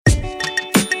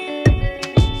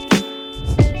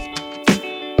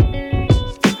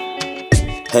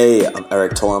Hey, I'm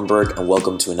Eric Torenberg, and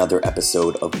welcome to another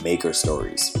episode of Maker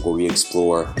Stories, where we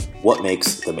explore what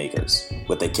makes the makers,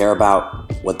 what they care about,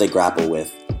 what they grapple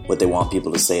with, what they want people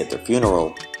to say at their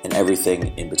funeral, and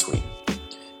everything in between.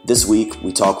 This week,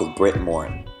 we talk with Brit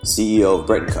Morin, CEO of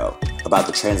Brit & Co., about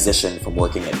the transition from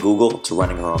working at Google to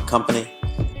running her own company,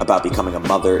 about becoming a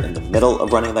mother in the middle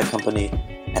of running that company,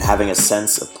 and having a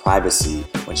sense of privacy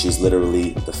when she's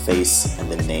literally the face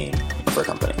and the name of her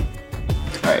company.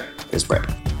 All right, here's Brit.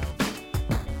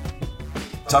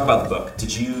 Talk about the book.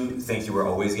 Did you think you were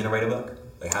always going to write a book?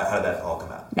 Like, how did that all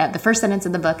come out? No, the first sentence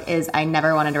of the book is, I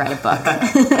never wanted to write a book.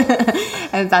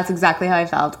 And that's exactly how I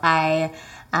felt. I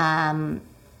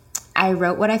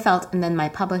wrote what I felt, and then my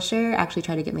publisher actually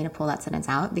tried to get me to pull that sentence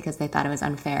out because they thought it was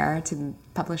unfair to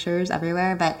publishers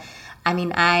everywhere. But, I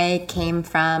mean, I came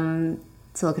from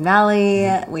Silicon Valley.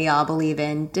 We all believe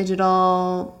in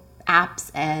digital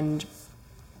apps and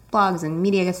blogs and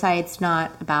media sites,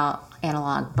 not about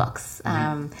analog books.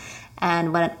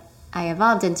 And what I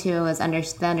evolved into was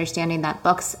the understanding that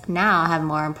books now have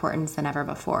more importance than ever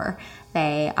before.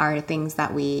 They are things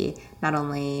that we not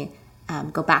only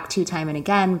go back to time and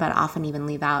again, but often even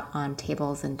leave out on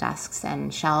tables and desks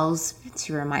and shelves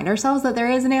to remind ourselves that there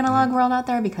is an analog world out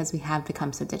there because we have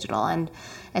become so digital. And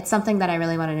it's something that I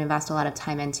really wanted to invest a lot of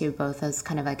time into, both as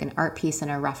kind of like an art piece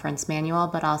and a reference manual,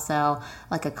 but also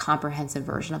like a comprehensive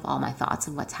version of all my thoughts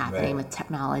of what's happening with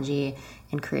technology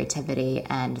and creativity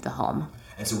and the home.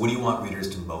 And so what do you want readers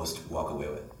to most walk away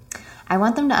with? I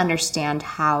want them to understand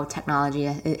how technology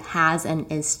has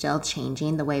and is still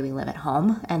changing the way we live at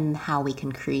home and how we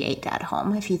can create at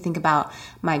home. If you think about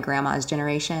my grandma's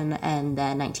generation in the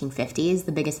 1950s,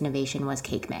 the biggest innovation was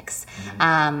cake mix.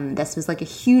 This was like a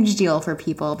huge deal for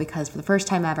people because for the first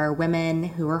time ever, women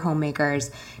who were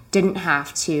homemakers didn't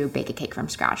have to bake a cake from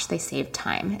scratch. They saved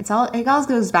time. It all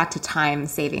goes back to time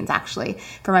savings, actually.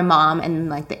 For my mom in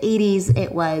like the 80s,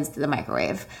 it was the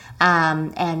microwave.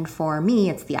 And for me,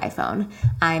 it's the iPhone.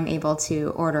 I'm able to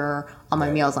order all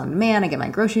my meals on demand. I get my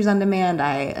groceries on demand.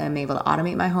 I am able to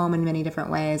automate my home in many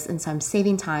different ways. And so I'm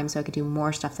saving time so I could do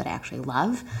more stuff that I actually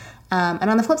love. And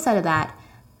on the flip side of that,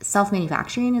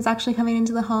 self-manufacturing is actually coming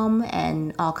into the home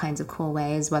in all kinds of cool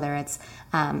ways, whether it's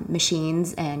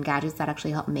machines and gadgets that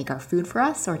actually help make our food for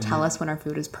us or tell us when our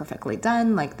food is perfectly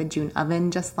done, like the June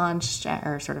Oven just launched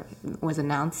or sort of was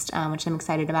announced, which I'm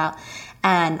excited about.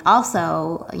 And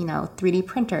also, 3D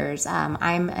printers.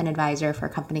 I'm an advisor for a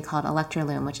company called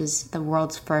Electrolume, which is the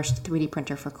world's first 3D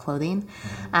printer for clothing.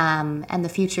 And the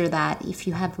future that if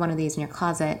you have one of these in your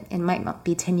closet, it might not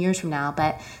be 10 years from now,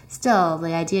 but still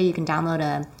the idea you can download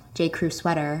a J.Crew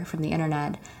sweater from the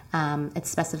internet. It's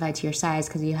specified to your size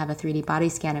because you have a 3D body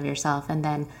scan of yourself, and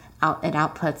then it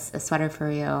outputs a sweater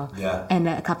for you in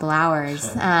a couple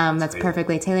hours that's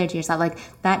perfectly tailored to yourself. Like,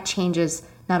 that changes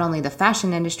not only the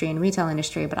fashion industry and retail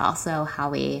industry, but also how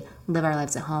we live our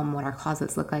lives at home, what our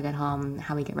closets look like at home,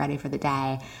 how we get ready for the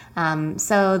day.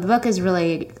 So the book is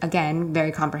really, again,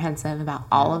 very comprehensive about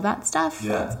all of that stuff.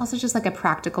 It's also just like a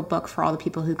practical book for all the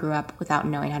people who grew up without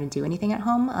knowing how to do anything at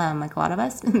home, like a lot of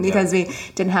us, because we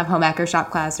didn't have home ec or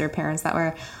shop class or parents that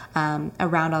were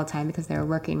around all the time because they were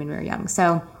working when we were young.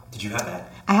 So did you have that?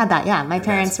 I had that, yeah. My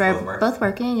parents were both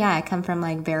working. Yeah, I come from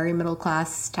like very middle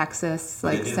class Texas,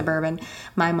 like suburban.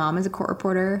 My mom is a court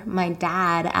reporter. My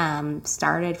dad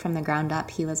started from the ground up.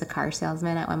 He was a car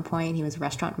salesman at one point. He was a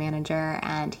restaurant manager,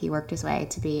 and he worked his way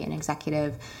to be an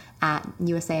executive at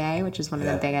USAA, which is one of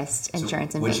the biggest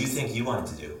insurance and banks. What did you think you wanted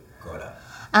to do growing up?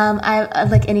 I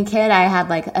like any kid, I had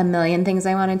like a million things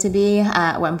I wanted to be.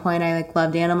 At one point, I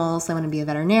loved animals, so I wanted to be a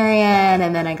veterinarian,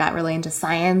 and then I got really into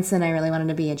science, and I really wanted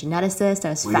to be a geneticist.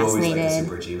 I was fascinated. Were you always like a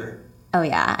super achiever? Oh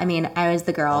yeah, I mean, I was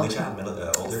the girl. Only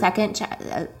child, older? Second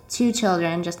child, 2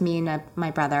 children, just me and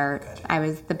my brother. Gotcha. I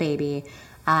was the baby,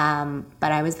 but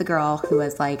I was the girl who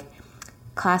was like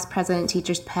class president,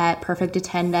 teacher's pet, perfect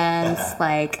attendance,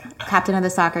 like captain of the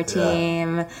soccer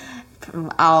team.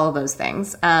 All of those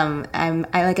things. I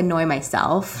like annoy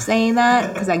myself saying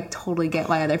that because I totally get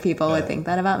why other people would think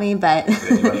that about me. But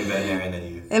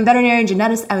in veterinary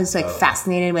geneticist, I was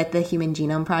fascinated with the Human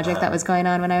Genome Project that was going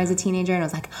on when I was a teenager, and I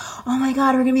was like, oh my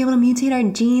god, we're gonna be able to mutate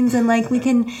our genes and we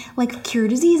can cure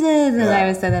diseases. And I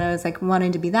was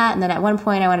wanting to be that. And then at one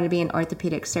point, I wanted to be an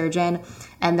orthopedic surgeon.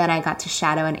 And then I got to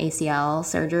shadow an ACL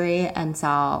surgery and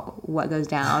saw what goes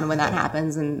down when that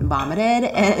happens and vomited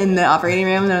in the operating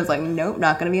room. And I was like, nope,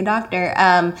 not going to be a doctor.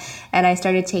 And I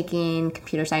started taking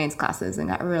computer science classes and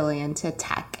got really into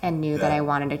tech and knew that I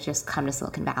wanted to just come to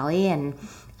Silicon Valley and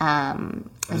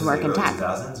and work in tech.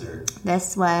 2000s or?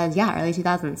 This was, early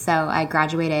 2000s. So I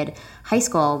graduated high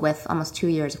school with almost 2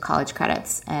 years of college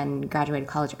credits and graduated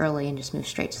college early and just moved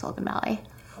straight to Silicon Valley.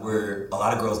 Were a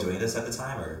lot of girls doing this at the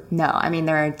time, or? No, I mean,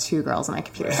 there are 2 girls in my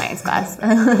computer science class.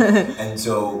 And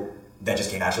so that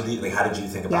just came naturally? Like, how did you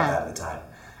think about that at the time?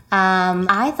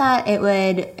 I thought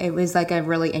it was like a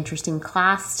really interesting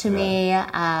class to me.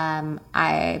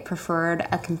 I preferred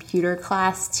a computer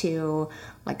class to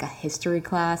like a history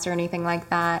class or anything like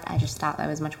that. I just thought that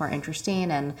was much more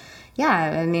interesting. And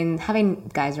I mean, having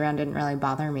guys around didn't really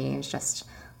bother me. It was just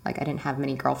like I didn't have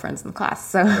many girlfriends in the class,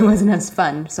 so it wasn't as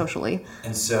fun socially.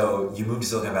 And so you moved to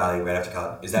Silicon Valley right after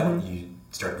college. Is that when you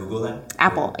started Google then?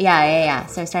 Apple. Yeah.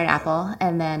 So I started Apple,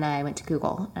 and then I went to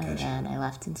Google, and then I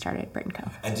left and started Brit & Co.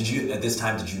 And at this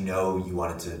time, did you know you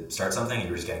wanted to start something, and you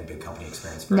were just getting big company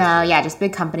experience first? No, just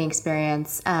big company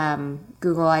experience.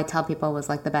 Google, I tell people, was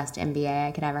like the best MBA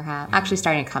I could ever have. Mm-hmm. Actually,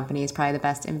 starting a company is probably the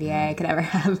best MBA I could ever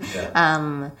have.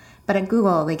 Yeah. But at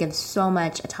Google, they give so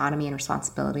much autonomy and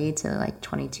responsibility to like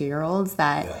 22-year-olds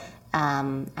that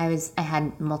I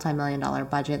had multi-million-dollar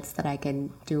budgets that I could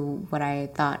do what I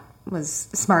thought was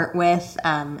smart with,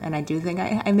 and I do think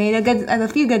I made a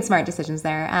few good smart decisions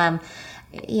there.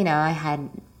 I had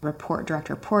direct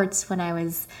reports when I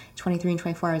was 23 and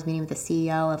 24. I was meeting with the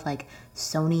CEO of like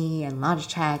Sony and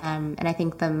Logitech, and I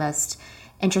think the most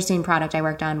interesting product I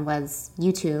worked on was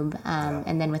YouTube,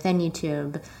 and then within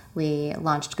YouTube we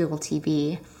launched Google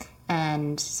TV,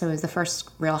 and so it was the first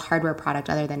real hardware product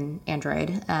other than Android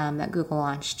that Google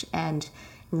launched, and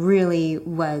really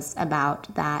was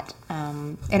about that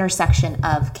intersection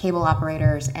of cable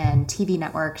operators and TV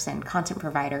networks and content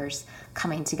providers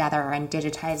coming together and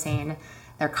digitizing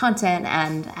their content.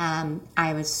 And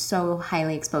I was so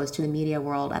highly exposed to the media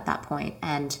world at that point,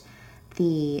 and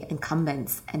the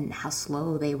incumbents and how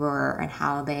slow they were, and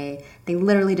how they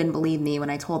literally didn't believe me when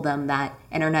I told them that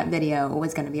internet video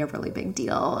was going to be a really big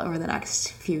deal over the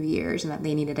next few years and that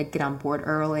they needed to get on board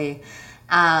early.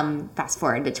 Fast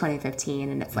forward to 2015,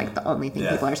 and it's like the only thing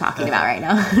people are talking about right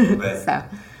now. Right.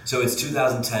 So it's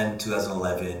 2010,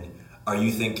 2011. Are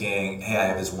you thinking, hey, I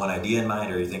have this one idea in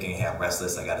mind, or are you thinking, hey, I'm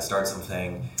restless, I got to start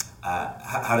something?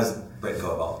 How does Brit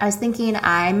go about? I was thinking,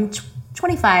 I'm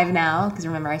 25 now, because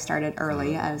remember I started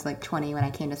early. I was like 20 when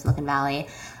I came to Silicon Valley.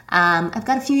 I've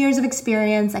got a few years of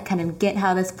experience. I kind of get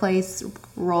how this place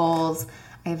rolls.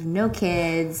 I have no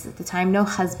kids at the time, no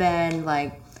husband.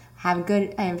 Like,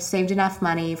 I have saved enough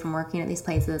money from working at these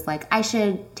places. Like, I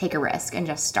should take a risk and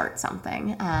just start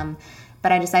something.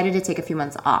 But I decided to take a few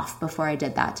months off before I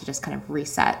did that to just kind of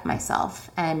reset myself.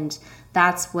 And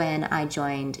that's when I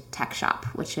joined Tech Shop,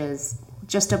 which is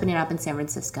just opening up in San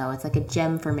Francisco. It's like a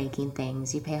gym for making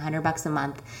things. You pay $100 a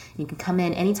month. You can come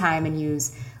in anytime and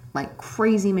use like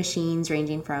crazy machines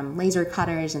ranging from laser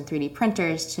cutters and 3D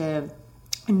printers to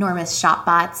enormous shop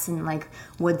bots and like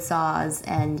wood saws,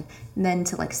 and then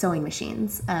to like sewing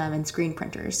machines and screen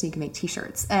printers so you can make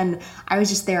t-shirts. And I was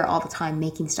just there all the time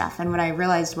making stuff. And what I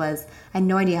realized was I had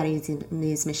no idea how to use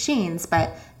these machines,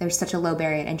 but there's such a low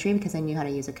barrier to entry because I knew how to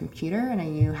use a computer and I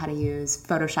knew how to use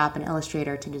Photoshop and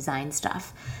Illustrator to design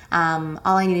stuff.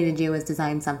 All I needed to do was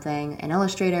design something in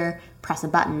Illustrator, press a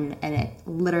button, and it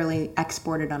literally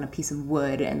exported on a piece of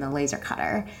wood in the laser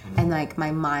cutter. Mm-hmm. And like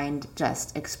my mind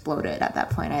just exploded at that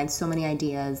point. I had so many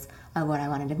ideas of what I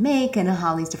wanted to make and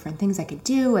all these different things I could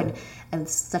do, and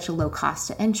it's such a low cost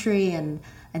to entry. And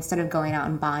instead of going out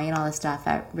and buying all this stuff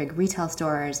at big retail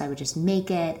stores, I would just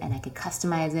make it and I could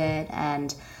customize it.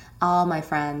 And all my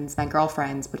friends, my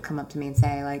girlfriends, would come up to me and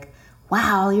say like,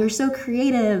 wow, you're so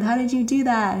creative. How did you do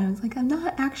that? And I was like, I'm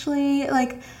not actually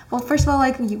like, well, first of all,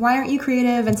 like, why aren't you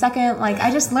creative? And second, like,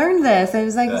 I just learned this. It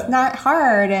was like, it's not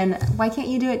hard. And why can't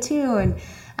you do it too? And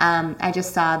I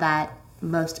just saw that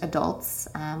most adults,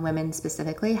 women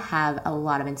specifically, have a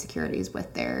lot of insecurities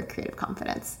with their creative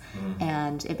confidence. Mm-hmm.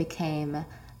 And it became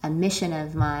a mission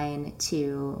of mine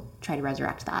to try to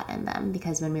resurrect that in them,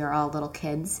 because when we were all little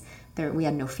kids, we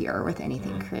had no fear with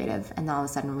anything creative, and all of a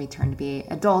sudden we turned to be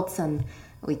adults and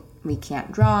we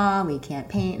can't draw, we can't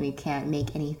paint, we can't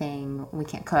make anything, we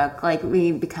can't cook, like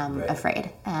we become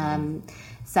afraid.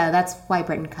 So that's why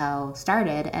Brit & Co.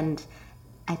 started, and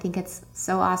I think it's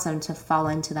so awesome to fall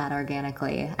into that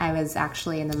organically. I was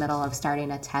actually in the middle of starting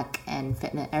a health and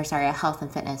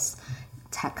fitness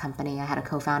tech company. I had a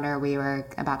co-founder. We were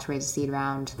about to raise a seed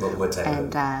round. What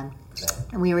type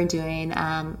we were doing,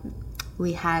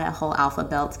 we had a whole alpha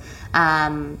built.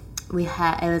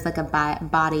 it was like a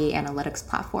body analytics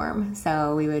platform.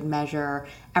 So we would measure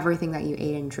everything that you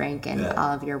ate and drank and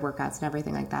all of your workouts and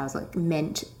everything like that. It was like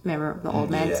Mint, remember the old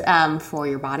Mint, for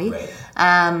your body. Right.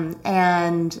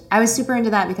 And I was super into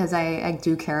that because I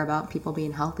do care about people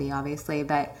being healthy, obviously,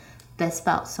 but this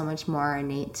felt so much more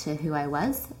innate to who I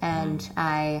was. And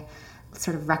I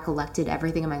sort of recollected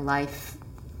everything in my life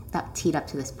that teed up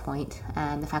to this point,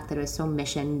 and the fact that it was so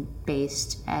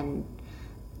mission-based, and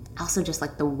also just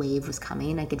like the wave was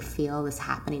coming. I could feel this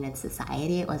happening in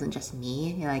society. It wasn't just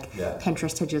me.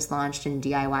 Pinterest had just launched and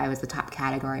DIY was the top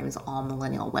category. It was all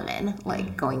millennial women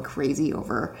like going crazy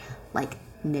over like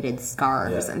knitted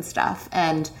scarves and stuff.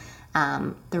 And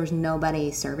there was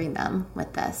nobody serving them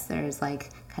with this. There's like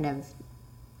kind of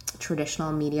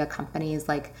traditional media companies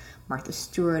like Martha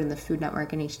Stewart and the Food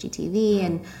Network and HGTV,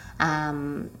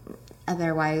 and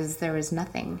otherwise there was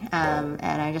nothing. And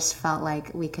I just felt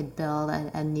like we could build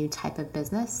a new type of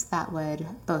business that would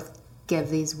both give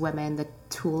these women the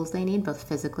tools they need, both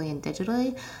physically and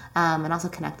digitally, and also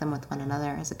connect them with one another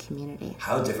as a community.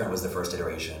 How different was the first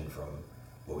iteration from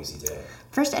what we see today?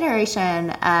 First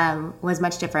iteration was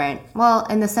much different. Well,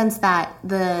 in the sense that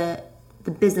the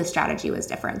business strategy was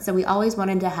different. So we always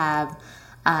wanted to have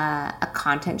a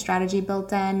content strategy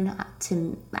built in.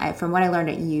 From what I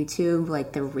learned at YouTube,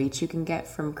 like the reach you can get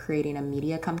from creating a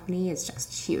media company is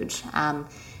just huge. And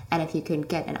if you can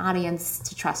get an audience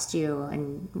to trust you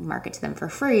and market to them for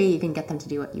free, you can get them to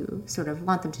do what you sort of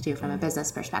want them to do from a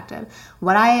business perspective.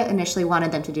 What I initially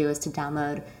wanted them to do is to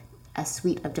download a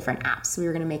suite of different apps. We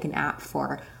were going to make an app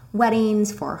for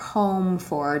weddings, for home,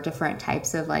 for different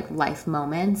types of like life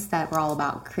moments that were all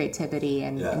about creativity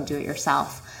and do it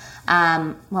yourself.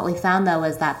 What we found though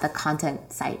was that the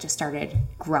content site just started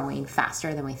growing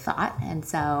faster than we thought. And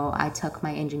so I took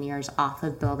my engineers off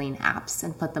of building apps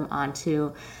and put them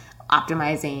onto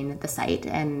optimizing the site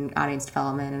and audience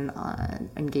development and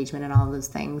engagement and all of those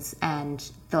things,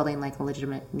 and building like a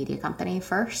legitimate media company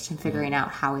first and figuring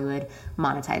out how we would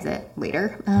monetize it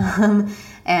later.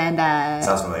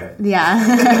 Sounds familiar.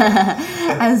 Yeah,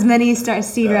 as many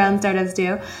seed round startups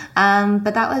do.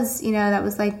 But that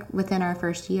was like within our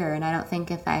first year, and I don't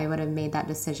think if I would have made that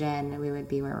decision, we would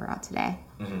be where we're at today.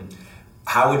 Mm-hmm.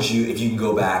 How would you, if you can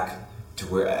go back to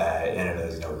where, and I know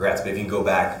there's no regrets, but if you can go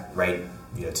back, right,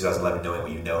 2011, knowing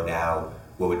what you know now,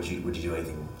 would you do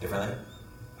anything differently?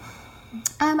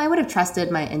 I would have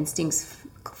trusted my instincts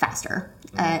faster.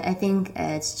 I think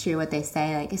it's true what they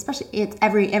say, like especially it's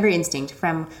every instinct,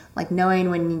 from like knowing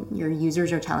when your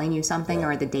users are telling you something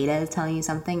or the data is telling you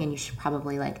something, and you should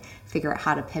probably like figure out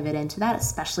how to pivot into that,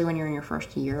 especially when you're in your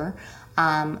first year.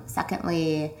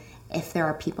 Secondly, if there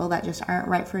are people that just aren't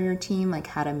right for your team, like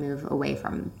how to move away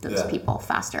from those people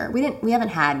faster. We haven't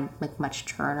had like much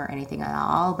churn or anything at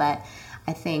all, but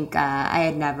I think I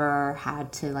had never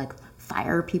had to like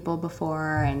fire people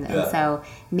before, and so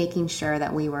making sure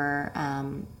that we were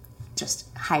just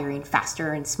hiring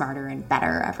faster and smarter and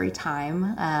better every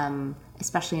time,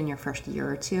 especially in your first year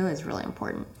or two, is really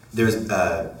important. There's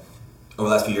over the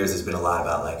last few years, there's been a lot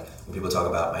about like when people talk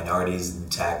about minorities in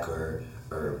tech or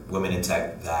women in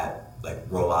tech, that like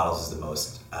role models is the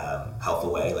most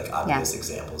helpful way, like obvious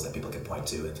examples that people can point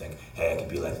to and think, hey, I could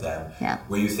be like them.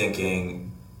 Were you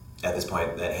thinking at this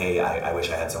point that, hey, I wish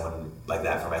I had someone like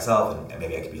that for myself, and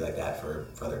maybe I could be like that for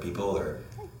other people? Or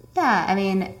I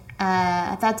mean,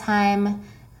 at that time,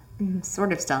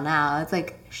 sort of still now, it's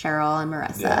like Cheryl and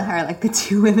Marissa are like the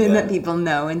two women that people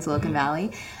know in Silicon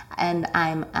Valley. And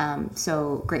I'm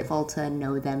so grateful to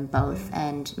know them both.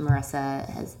 And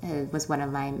Marissa was one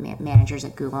of my managers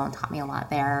at Google and taught me a lot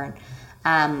there.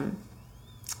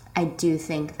 I do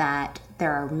think that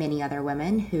there are many other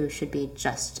women who should be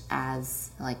just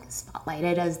as like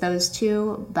spotlighted as those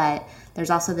two, but there's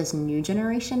also this new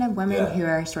generation of women who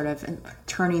are sort of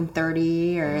turning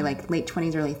 30 or like late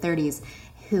 20s, early 30s,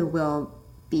 who will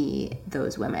be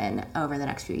those women over the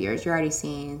next few years. You're already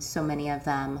seeing so many of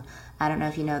them. I don't know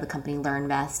if you know the company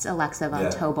LearnVest. Alexa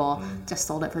Von Tobel just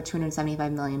sold it for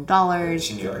 $275 million.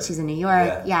 She's in New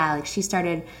York. Like she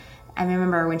started. I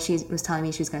remember when she was telling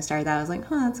me she was going to start that, I was like,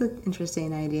 that's an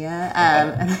interesting idea.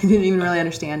 And I didn't even really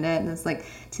understand it. And it's like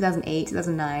 2008,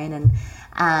 2009.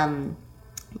 And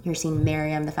you're seeing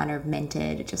Miriam, the founder of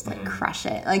Minted, just like crush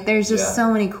it. Like there's just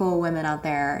so many cool women out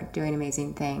there doing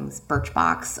amazing things.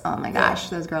 Birchbox, oh my gosh,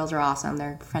 those girls are awesome.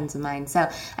 They're friends of mine. So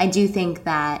I do think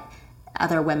that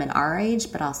other women our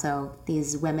age, but also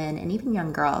these women and even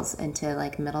young girls into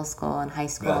like middle school and high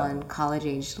school and college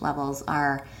age levels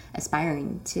are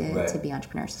aspiring to be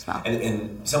entrepreneurs as well.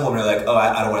 And some women are like,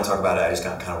 I don't want to talk about it. I just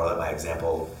kind of want to let my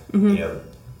example,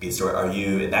 be the story. Are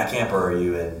you in that camp, or are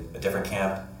you in a different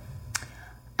camp?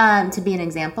 To be an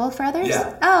example for others?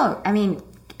 Yeah. Oh, I mean,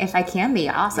 if I can be,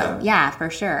 awesome. Yeah, for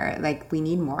sure. Like, we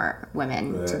need more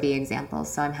women to be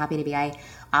examples. So I'm happy to be. I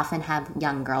often have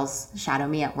young girls shadow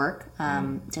me at work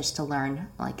just to learn,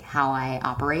 like, how I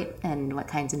operate and what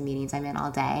kinds of meetings I'm in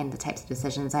all day and the types of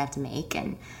decisions I have to make.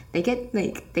 And they get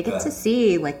to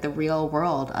see, like, the real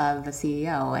world of a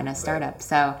CEO in a startup.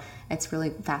 So it's really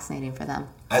fascinating for them.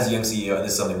 As a young CEO, and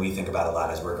this is something we think about a lot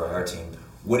as we're growing our team,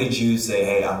 what did you say,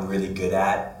 hey, I'm really good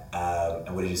at?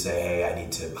 And what did you say, hey, I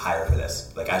need to hire for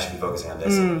this? Like, I should be focusing on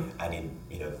this. And I need,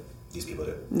 these people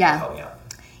to help me out.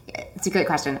 It's a great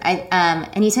question.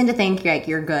 And you tend to think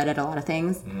you're good at a lot of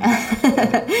things.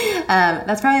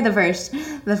 That's probably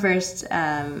the first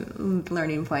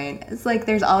learning point. It's like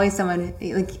there's always someone,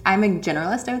 like, I'm a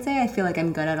generalist, I would say. I feel like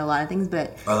I'm good at a lot of things,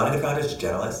 but... Are a lot of the founders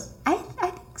generalists? I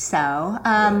think so.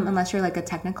 Unless you're like a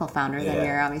technical founder, then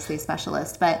you're obviously a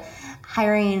specialist. But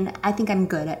hiring, I think I'm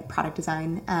good at product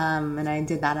design. And I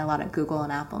did that a lot at Google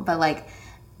and Apple. But like,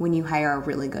 when you hire a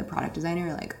really good product designer,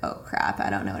 you're like, oh crap,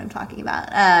 I don't know what I'm talking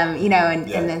about. And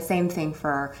the same thing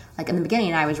for, like, in the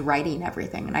beginning, I was writing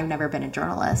everything, and I've never been a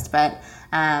journalist, but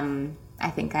I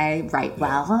think I write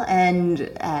well,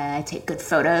 and I take good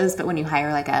photos. But when you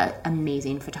hire like an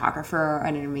amazing photographer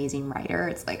and an amazing writer,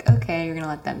 it's like, okay, you're gonna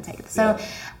let them take it. So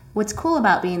what's cool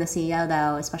about being the CEO,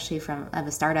 though, especially of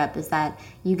a startup, is that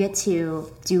you get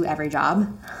to do every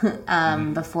job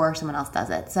before someone else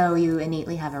does it. So you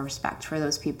innately have a respect for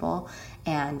those people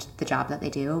and the job that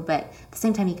they do. But at the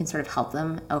same time, you can sort of help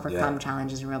them overcome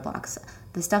challenges and roadblocks.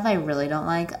 The stuff I really don't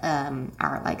like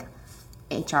are like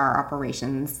HR,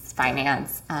 operations,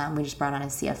 finance. We just brought on a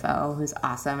CFO who's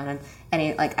awesome, and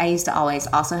I used to always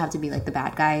also have to be like the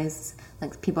bad guys.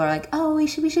 Like, people are like, oh, we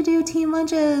should do team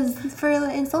lunches it's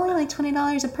only like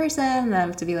 $20 a person, and I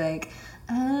have to be like,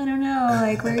 I don't know,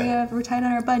 like, we're tight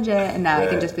on our budget, and now I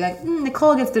can just be like,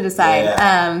 Nicole gets to decide.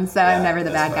 So I'm never the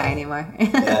bad guy anymore.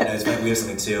 It's funny. We have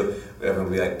something too. Everyone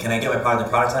will be like, can I get my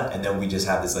product on? And then we just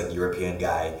have this like European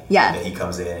guy. Yeah. And he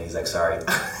comes in and he's like, sorry.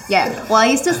 Yeah. Well, I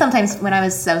used to sometimes, when I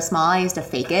was so small, I used to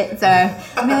fake it. So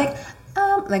I'd be like,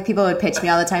 like, people would pitch me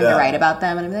all the time to write about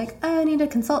them, and I'd be like, I need to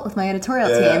consult with my editorial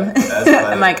team.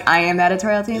 I'm like, I am the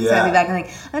editorial team, so I'd be back and like,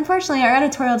 unfortunately, our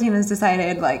editorial team has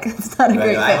decided, like, it's not a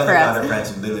great fit for us. I have other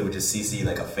friends who literally would just CC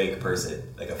like a fake person,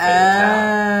 like a fake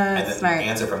account, and then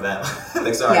answer from them.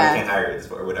 Like, sorry, we can't hire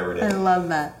you, or whatever it is. I love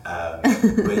that.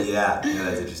 But yeah,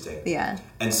 that's interesting. Yeah.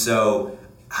 And so,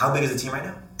 how big is the team right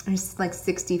now? There's like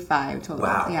 65 total.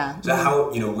 Wow. Yeah. So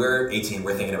how, we're 18,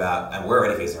 we're thinking about, and we're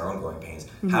already facing our own growing pains.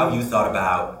 How have you thought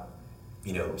about,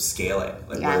 scaling?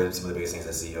 Like, what are some of the biggest things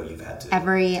as CEO you've had to?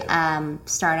 Every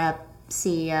startup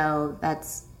CEO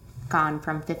that's gone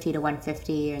from 50 to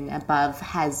 150 and above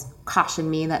has cautioned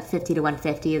me that 50 to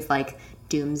 150 is like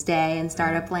doomsday in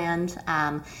startup land.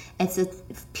 It's a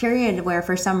period where,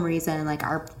 for some reason, like,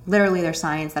 there's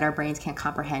science that our brains can't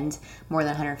comprehend more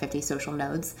than 150 social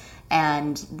nodes,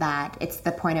 and that it's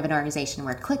the point of an organization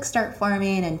where cliques start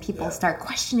forming and people start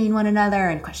questioning one another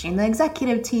and questioning the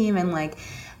executive team, and like,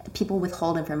 people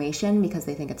withhold information because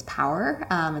they think it's power,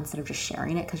 instead of just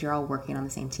sharing it because you're all working on the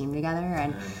same team together,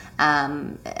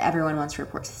 and everyone wants to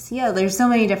report to the CEO. There's so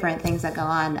many different things that go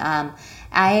on.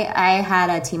 I had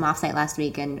a team offsite last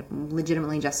week and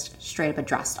legitimately just straight up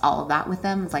addressed all of that with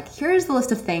them. It's like, here's the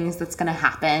list of things that's going to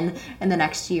happen in the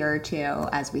next year or two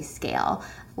as we scale.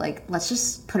 Like, let's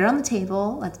just put it on the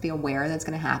table. Let's be aware that's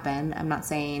going to happen. I'm not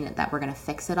saying that we're going to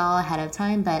fix it all ahead of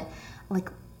time, but like,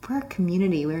 we're a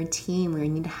community, we're a team, we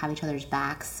need to have each other's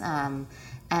backs. And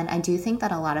I do think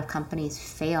that a lot of companies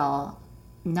fail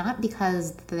not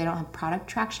because they don't have product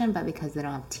traction, but because they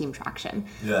don't have team traction.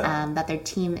 That their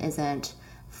team isn't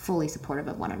fully supportive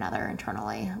of one another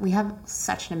internally. We have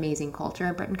such an amazing culture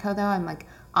at Brit & Co, though. I'm like,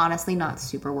 honestly not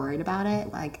super worried about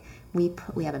it. Like, we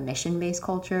have a mission-based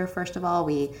culture, first of all.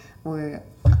 We're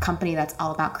a company that's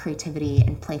all about creativity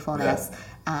and playfulness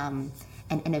and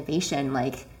innovation,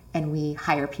 like, and we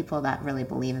hire people that really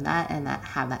believe in that and that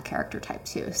have that character type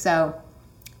too. So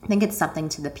I think it's something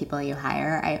to the people you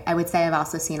hire. I would say I've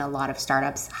also seen a lot of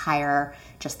startups hire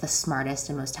just the smartest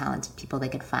and most talented people they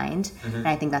could find. And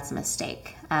I think that's a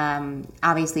mistake.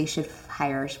 Obviously you should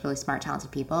hire really smart,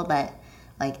 talented people, but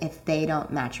like, if they don't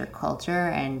match your culture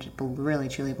and really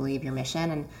truly believe your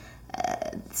mission, and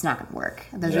it's not gonna work.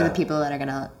 Those are the people that are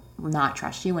gonna not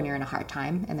trust you when you're in a hard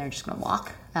time, and they're just gonna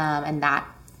walk. And that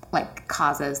like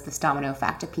causes this domino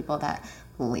effect of people that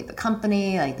will leave the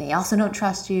company, like, they also don't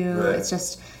trust you. It's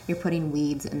just, you're putting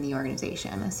weeds in the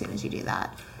organization as soon as you do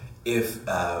that. If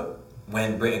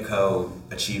when Brit & Co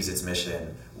achieves its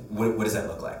mission, what does that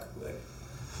look like?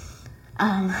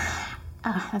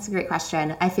 Oh, that's a great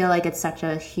question. I feel like it's such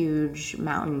a huge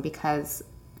mountain because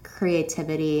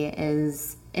creativity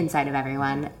is inside of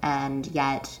everyone, and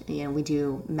yet, you know, we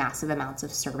do massive amounts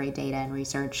of survey data and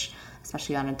research,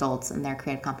 especially on adults and their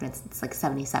creative confidence. It's like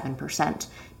 77%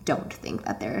 don't think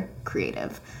that they're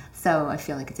creative. So I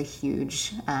feel like it's a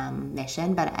huge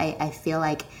mission, but I feel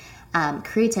like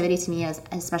creativity to me, is,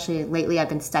 especially lately, I've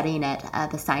been studying it,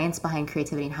 the science behind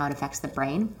creativity and how it affects the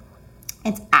brain.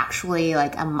 It's actually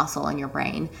like a muscle in your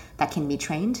brain that can be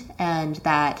trained, and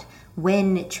that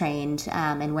when trained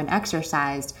and when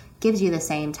exercised gives you the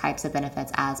same types of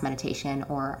benefits as meditation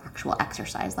or actual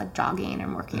exercise like jogging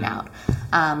and working out.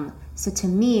 So to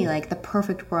me, like, the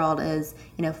perfect world is,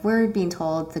 you know, if we're being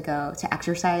told to go to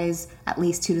exercise at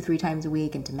least 2 to 3 times a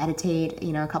week and to meditate,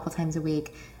 you know, a couple times a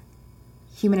week,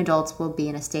 human adults will be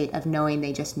in a state of knowing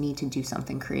they just need to do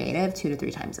something creative 2 to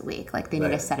 3 times a week. Like, they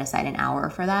need to set aside an hour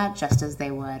for that, just as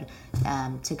they would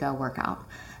to go work out.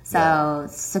 So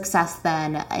success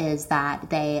then is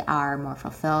that they are more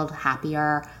fulfilled,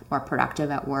 happier, more productive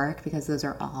at work, because those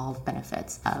are all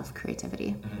benefits of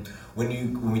creativity.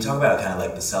 When we talk about kind of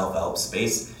like the self-help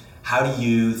space, how do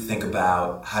you think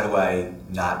about, how do I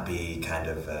not be kind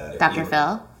of Dr.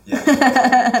 Phil? Yeah.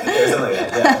 Something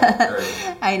like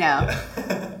that. I know.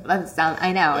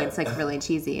 I know. It's like really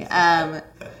cheesy. I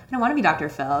don't want to be Dr.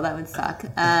 Phil. That would suck.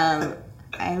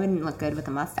 I wouldn't look good with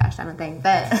a mustache, I don't think.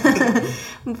 But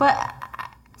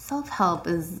self-help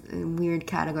is a weird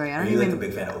category. Are you like a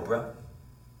big fan of Oprah?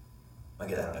 I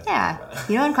don't know. Yeah.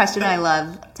 You know, one question I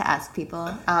love to ask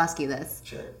people, I'll ask you this.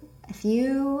 Sure. If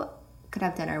you could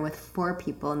have dinner with 4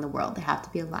 people in the world, they have to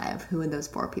be alive, who would those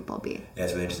 4 people be? Yeah,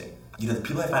 it's really interesting. You know, the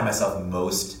people I find myself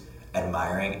most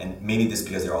admiring, and maybe this is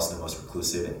because they're also the most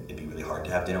reclusive and it'd be really hard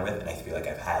to have dinner with, and I feel like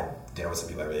I've had dinner with some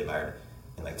people I really admired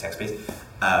in like tech space,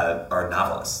 are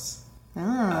novelists.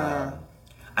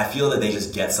 I feel that they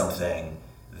just get something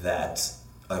that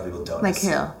other people don't. Like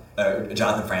who?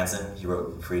 Jonathan Franzen, he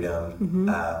wrote Freedom.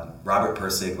 Robert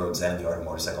Pirsig wrote Zen, The Art of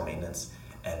Motorcycle Maintenance,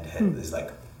 and is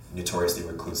like notoriously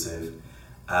reclusive.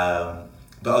 But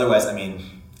otherwise, I mean,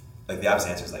 like the obvious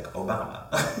answer is like Obama.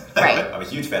 Right. I'm a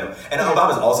huge fan of, and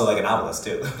Obama's also like a novelist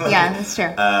too. Yeah, that's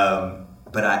true.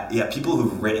 But people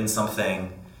who've written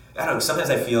something, I don't know, sometimes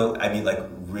I feel I meet like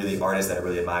really artists that I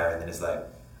really admire, and then it's like,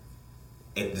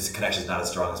 this connection is not as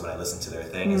strong as when I listen to their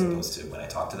thing as opposed to when I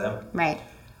talk to them. Right.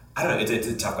 I don't know, it's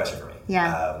a tough question for me.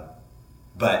 Yeah.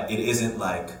 But it isn't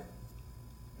like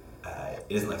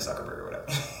Zuckerberg or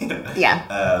whatever.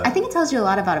 Yeah. I think it tells you a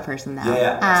lot about a person, though.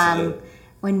 Yeah, absolutely.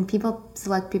 When people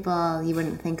select people you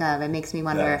wouldn't think of, it makes me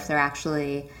wonder if they're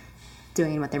actually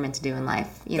doing what they're meant to do in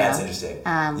life. That's interesting.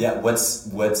 What's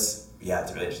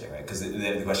it's really interesting, right? Because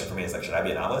the question for me is like, should I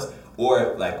be a novelist?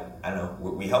 Or like, I don't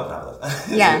know, we help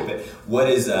novelists. Yeah. What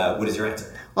is your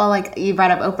answer? Well, like you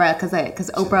brought up Oprah,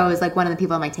 because Oprah was like one of the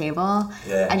people at my table.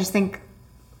 Yeah. I just think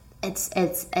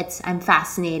I'm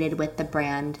fascinated with the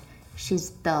brand she's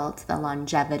built, the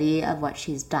longevity of what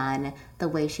she's done, the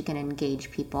way she can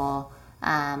engage people.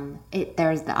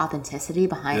 There's the authenticity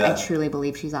behind. I truly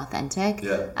believe she's authentic.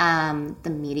 The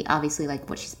media, obviously, like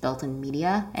what she's built in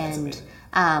media, and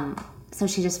so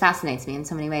she just fascinates me in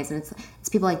so many ways. And it's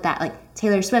people like that, like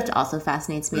Taylor Swift, also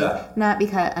fascinates me. Not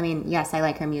because, I mean, yes, I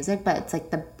like her music, but it's like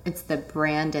the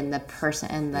brand and the person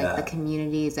and like the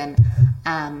communities, and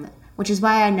which is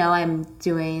why I know I'm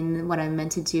doing what I'm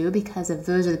meant to do, because of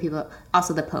those are the people.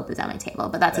 Also, the Pope is at my table,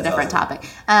 but that's a different topic.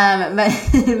 I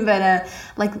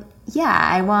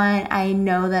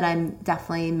know that I'm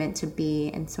definitely meant to be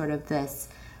in sort of this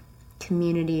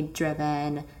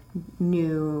community-driven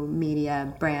new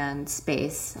media brand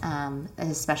space,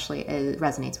 especially it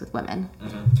resonates with women.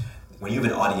 When you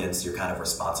have an audience, you're kind of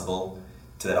responsible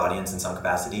to that audience in some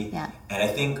capacity. Yeah. And I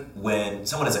think when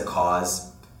someone has a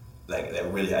cause, like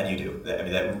that really, and you do, I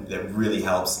mean, that really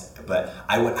helps. But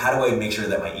how do I make sure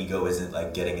that my ego isn't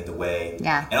like getting in the way?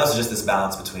 Yeah. And also just this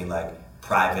balance between like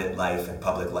private life and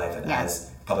public life, and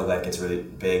as public life gets really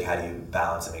big, how do you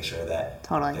balance and make sure that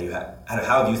that you have?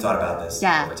 How have you thought about this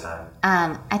over time?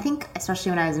 I think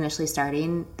especially when I was initially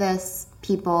starting this,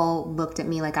 people looked at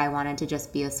me like I wanted to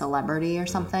just be a celebrity or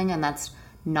something, and that's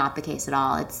not the case at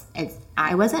all.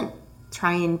 I wasn't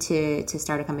trying to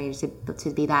start a company to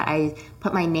be that. I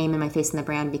put my name and my face in the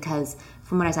brand because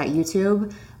from when I was at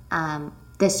YouTube,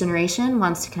 this generation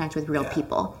wants to connect with real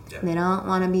people. Yeah. They don't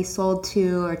want to be sold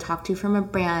to or talked to from a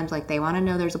brand. Like, they want to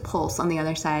know there's a pulse on the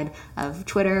other side of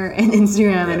Twitter and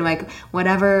Instagram and like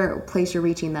whatever place you're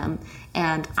reaching them.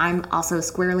 And I'm also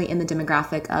squarely in the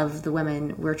demographic of the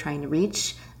women we're trying to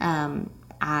reach. Why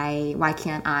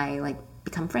can't I like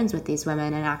become friends with these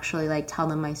women and actually like tell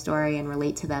them my story and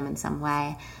relate to them in some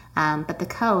way? But the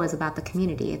Co is about the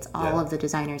community. It's all of the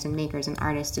designers and makers and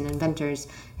artists and inventors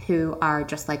who are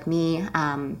just like me,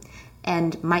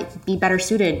 and might be better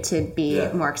suited to be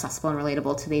more accessible and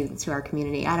relatable to our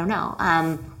community. I don't know.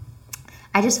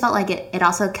 I just felt like it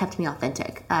also kept me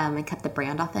authentic. It kept the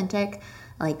brand authentic.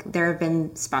 Like, there have been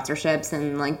sponsorships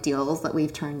and like deals that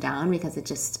we've turned down because it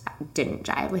just didn't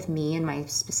jive with me and my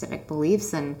specific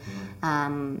beliefs. And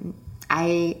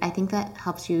I think that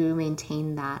helps you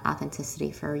maintain that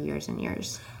authenticity for years and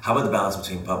years. How about the balance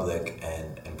between public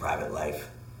and private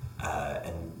life,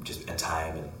 and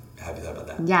time, and have you thought about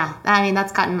that? Yeah, I mean,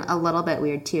 that's gotten a little bit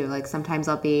weird too. Like, sometimes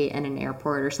I'll be in an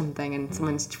airport or something, and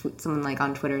someone like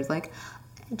on Twitter is like,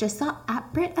 "I just saw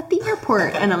Britt at the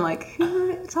airport," and I'm like,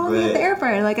 "Who saw me at the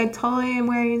airport?" Like, I totally am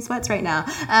wearing sweats right now.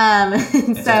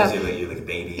 So you're like a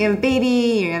baby. You have a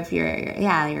baby. You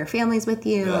have your family's with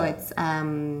you. Yeah. It's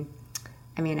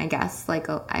I mean, I guess, like,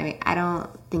 I don't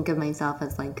think of myself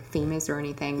as, like, famous or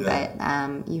anything, but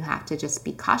you have to just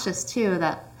be cautious, too,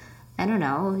 that, I don't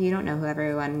know, you don't know who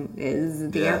everyone is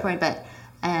at the airport, but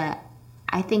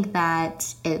I think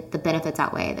that the benefits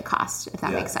outweigh the cost, if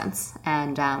that makes sense.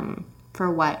 And for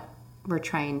what we're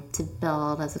trying to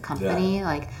build as a company,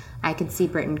 like, I could see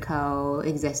Britt & Co.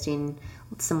 existing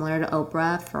similar to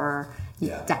Oprah for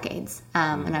decades,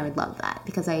 and I would love that,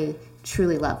 because I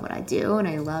truly love what I do, and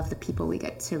I love the people we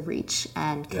get to reach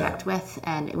and connect with.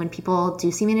 And when people do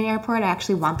see me in an airport, I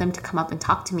actually want them to come up and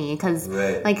talk to me, because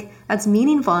like, that's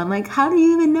meaningful. I'm like, how do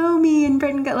you even know me? And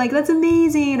Britt & Co, like, that's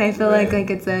amazing. I feel like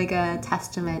it's like a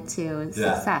testament to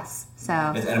success. So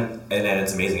and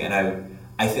it's amazing. And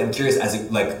I'm curious, as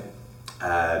it, like,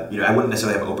 I wouldn't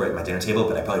necessarily have Oprah at my dinner table,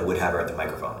 but I probably would have her at the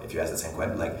microphone if you asked the same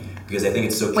question. Like, because I think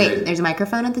it's so curious. Wait, there's a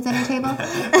microphone at the dinner table?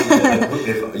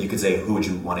 If you could say, who would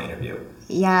you want to interview?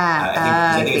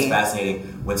 Yeah. I think it's fascinating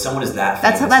when someone is that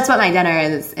famous. That's what my dinner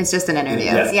is. It's just an interview.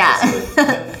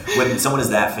 Yes, When someone is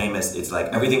that famous, it's like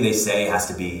everything they say has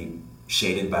to be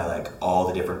shaded by, like, all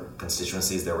the different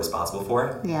constituencies they're responsible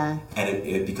for. Yeah. And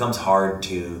it becomes hard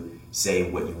to say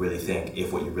what you really think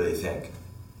if what you really think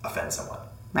offends someone.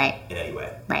 Right. In any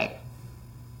way. Right.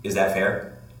 Is that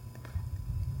fair?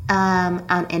 In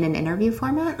an interview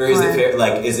format? Or is it fair?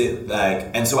 Like, is it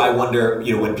like, and so I wonder,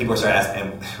 when people start asking,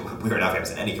 and we are not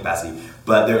famous in any capacity,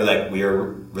 but they're like, we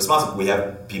are responsible. We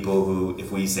have people who,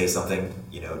 if we say something,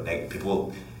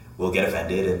 people will get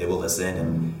offended and they will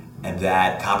listen, and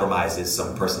that compromises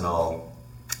some personal.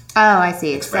 Oh, I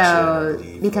see. So,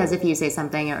 because if you say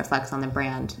something, it reflects on the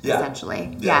brand,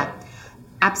 essentially. Yeah.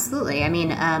 Absolutely. I mean,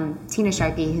 Tina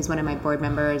Sharkey, who's one of my board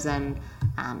members, and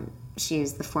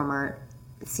she's the former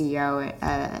CEO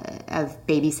of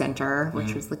Baby Center,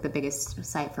 which was like the biggest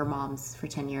site for moms for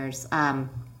 10 years. The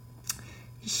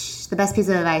best piece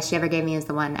of advice she ever gave me is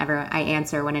the one I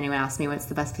answer when anyone asks me what's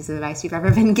the best piece of advice you've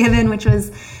ever been given, which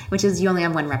is you only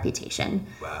have one reputation.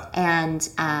 Wow. And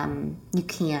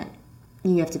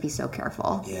you have to be so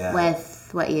careful with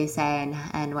what you say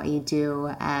and what you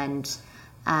do, and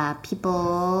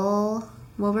people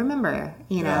will remember,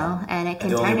 and it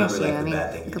can tarnish you. I mean,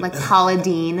 like Paula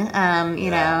Deen,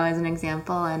 as an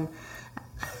example, and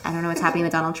I don't know what's happening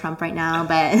with Donald Trump right now,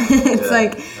 but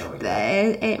it's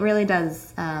it really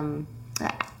does.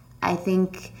 I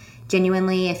think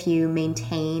genuinely, if you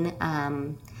maintain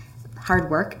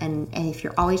hard work, and if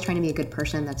you're always trying to be a good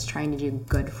person that's trying to do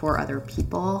good for other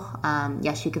people,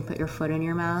 yes, you can put your foot in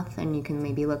your mouth and you can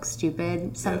maybe look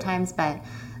stupid sometimes, but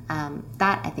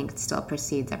that, I think, still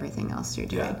precedes everything else you're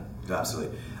doing. Yeah,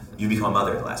 absolutely. You became a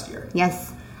mother last year.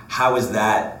 Yes. How has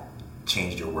that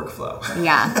changed your workflow?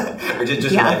 Yeah. Or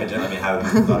just your life in general? I mean, how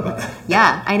have you thought about that?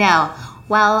 Yeah, I know.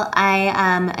 Well,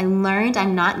 I learned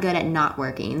I'm not good at not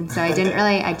working. So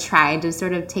I tried to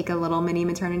sort of take a little mini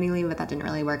maternity leave, but that didn't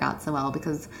really work out so well,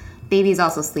 because babies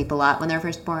also sleep a lot when they're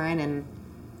first born. And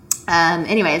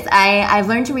anyways, I've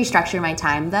learned to restructure my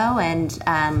time, though, and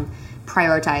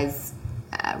prioritize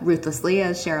ruthlessly,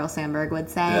 as Sheryl Sandberg would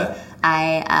say. Yeah.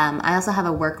 I also have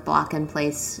a work block in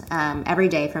place every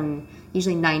day from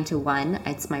usually 9 to 1.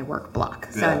 It's my work block.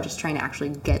 So I'm just trying to actually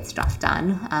get stuff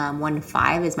done. 1 to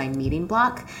 5 is my meeting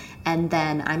block. And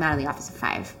then I'm out of the office at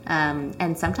 5.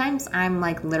 And sometimes I'm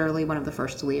like literally one of the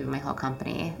first to leave my whole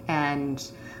company. And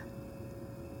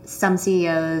some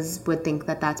CEOs would think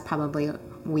that that's probably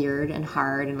weird and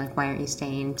hard, and like, why aren't you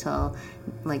staying till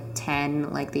like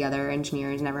 10 like the other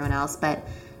engineers and everyone else? But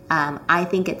I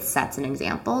think it sets an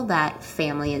example that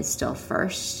family is still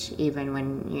first, even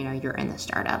when you're in the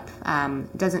startup.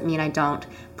 Doesn't mean I don't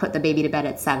put the baby to bed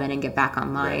at 7 and get back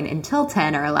online until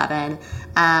 10 or 11,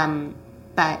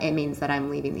 but it means that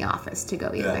I'm leaving the office to go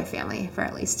be with my family for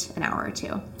at least an hour or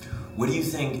two. What do you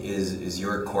think is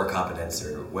your core competence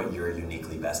or what you're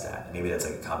uniquely best at? Maybe that's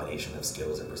like a combination of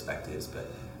skills or perspectives, but...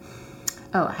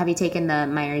 Oh, have you taken the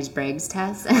Myers-Briggs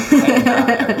test?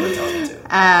 Everyone tells me to.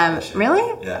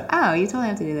 Really? Yeah. Oh, you totally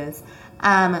have to do this.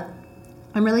 I'm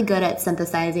really good at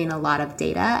synthesizing a lot of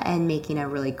data and making a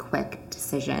really quick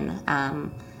decision.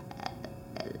 And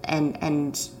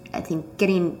I think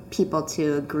getting people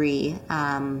to agree.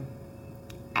 I'm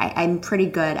pretty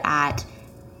good at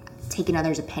taking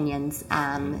others' opinions,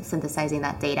 synthesizing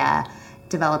that data,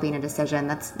 developing a decision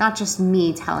that's not just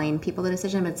me telling people the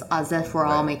decision, but it's as if we're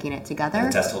all making it together. And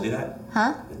the test told you that?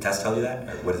 Huh? The test tell you that?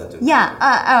 Or what does that do? Yeah.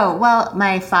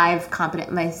 My 5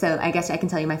 so I guess I can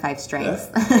tell you my 5 strengths,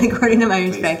 according to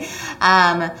Myers-Briggs.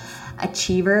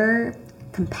 Achiever,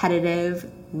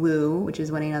 competitive, woo, which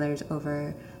is winning others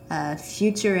over,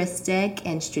 futuristic,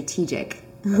 and strategic.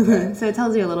 Okay. So it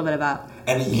tells you a little bit about...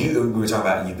 And we were talking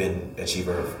about you've been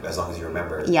achiever as long as you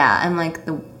remember. Yeah, I'm like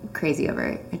the crazy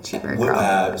overachiever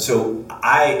girl. So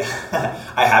I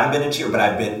haven't been an achiever, but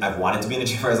I've wanted to be an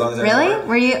achiever as long as I remember.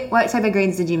 Really? What type of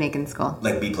grades did you make in school?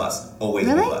 Like B+. Always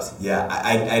really? B+. Yeah,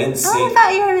 I didn't say... Oh, I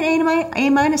thought you were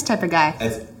an A- type of guy.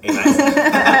 It's A-.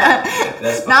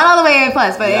 That's not all the way A+,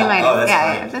 but A-. Oh, that's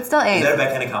yeah, but still A. Is that a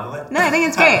backhanded compliment? No, I think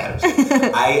it's great.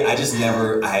 I just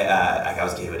never... I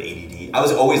was a kid with ADD. I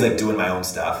was always like doing my own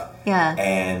stuff. Yeah.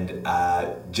 And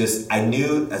I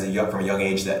knew from a young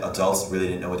age that adults really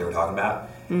didn't know what they were talking about.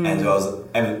 And so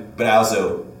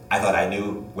I thought I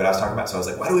knew what I was talking about. So I was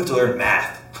like, why do we have to learn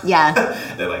math? Yeah.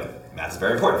 They're like, math is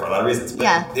very important for a lot of reasons. But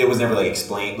yeah. It was never like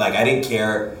explained. Like I didn't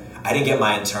care. I didn't get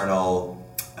my internal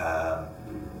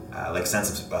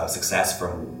sense of success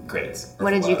from grades.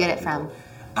 What did you get it from?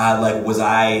 I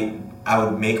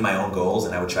would make my own goals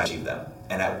and I would try to achieve them.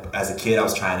 And as a kid, I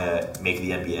was trying to make the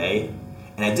NBA,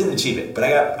 and I didn't achieve it, but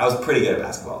I was pretty good at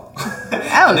basketball.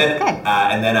 Oh, good.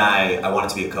 And then I wanted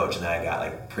to be a coach, and then I got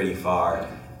like pretty far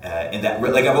in that.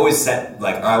 Like I've always said,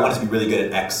 I wanted to be really good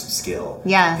at X skill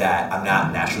that I'm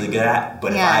not naturally good at,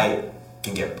 but if I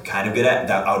can get kind of good at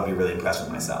that, I would be really impressed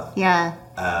with myself. Yeah.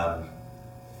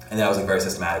 And then I was like very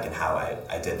systematic in how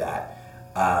I did that.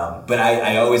 But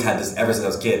I always had this ever since I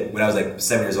was a kid. When I was like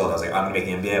 7 years old, I was like, I'm gonna make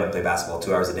the NBA. I'm gonna play basketball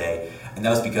 2 hours a day. And that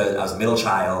was because I was a middle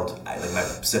child. My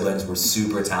siblings were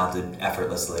super talented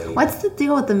effortlessly. What's the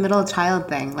deal with the middle child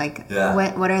thing?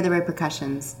 What are the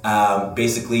repercussions?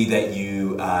 Basically, that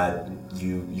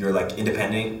you're like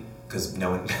independent because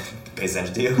no one pays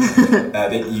attention to you.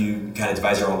 That you kind of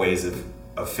devise your own ways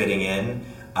of fitting in,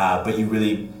 but you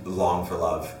really long for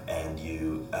love, and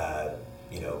you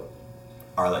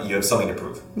you have something to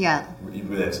prove. Yeah. You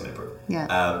really have something to prove. Yeah.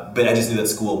 But I just knew that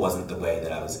school wasn't the way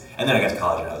that I was. And then I got to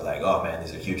college and I was like, oh man,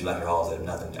 these are huge lecture halls that have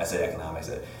nothing. I studied economics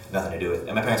that have nothing to do with.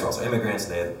 And my parents were also immigrants.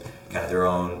 They had kind of their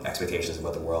own expectations of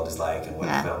what the world is like and what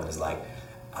film is like.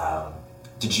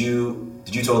 Did you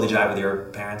totally jive with your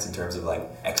parents in terms of like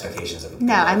expectations of?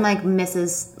 No, I'm like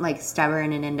Mrs. like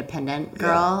stubborn and independent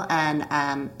girl,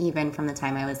 and even from the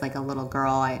time I was like a little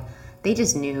girl, they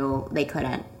just knew they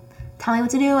couldn't tell me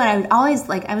what to do, and I would always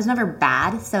I was never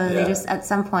bad, so they just at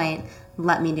some point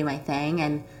let me do my thing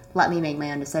and let me make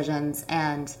my own decisions,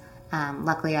 and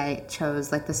luckily I chose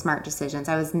the smart decisions.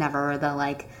 I was never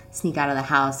the sneak out of the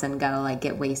house and go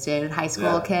get wasted high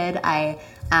school kid. I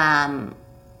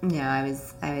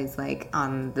was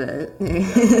on the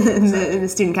the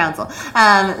student council.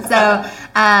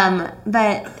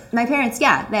 But my parents,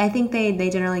 I think they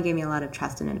generally gave me a lot of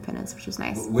trust and independence, which was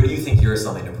nice. Where do you think your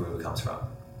something to prove comes from?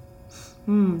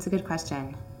 It's a good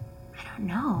question. I don't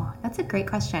know. That's a great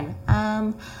question.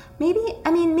 Maybe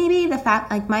the fact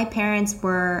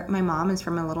my mom is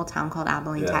from a little town called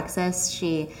Abilene, Texas.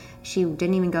 She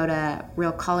didn't even go to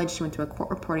real college. She went to a court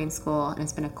reporting school and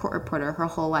has been a court reporter her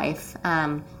whole life.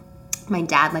 My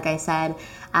dad, like I said,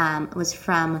 was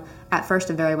from, at first,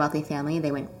 a very wealthy family.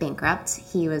 They went bankrupt.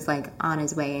 He was on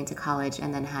his way into college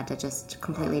and then had to just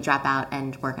completely drop out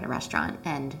and work at a restaurant.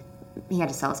 And he had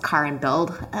to sell his car and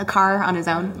build a car on his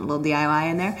own, a little DIY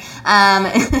in there,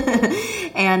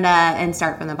 and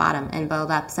start from the bottom and build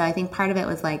up. So I think part of it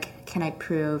was can I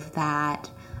prove that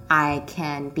I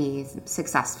can be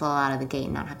successful out of the gate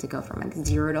and not have to go from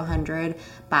 0 to 100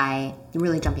 by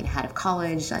really jumping ahead of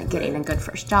college, getting a good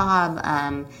first job,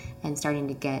 and starting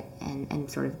to get and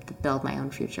sort of build my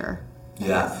own future.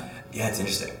 Yeah, it's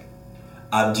interesting.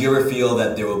 Do you ever feel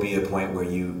that there will be a point where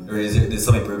does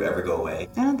something prove ever go away?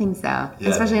 I don't think so,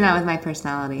 especially not with my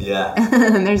personality. Yeah.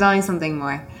 There's always something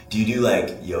more. Do you do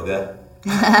yoga?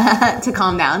 To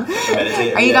calm down?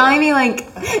 Meditate? Are you calling me I'm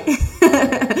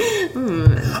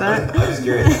just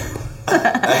curious. I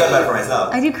thought about it for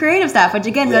myself. I do creative stuff, which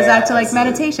again goes back to like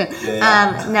meditation.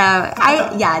 I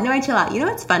chill out. You know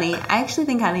what's funny? I actually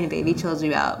think having a baby chills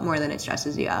you out more than it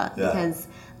stresses you out because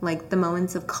like the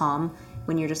moments of calm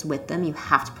when you're just with them, you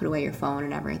have to put away your phone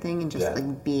and everything and just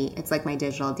like be. It's like my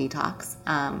digital detox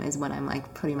is when I'm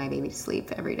like putting my baby to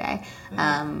sleep every day,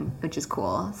 which is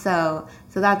cool. So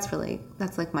that's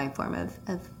like my form of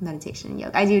meditation and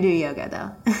yoga. I do yoga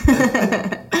though.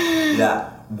 Yeah.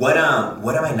 What am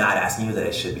I not asking you that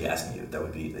I should be asking you?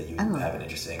 That you have an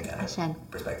interesting kind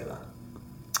of perspective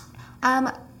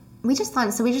on. We just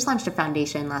launched a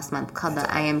foundation last month called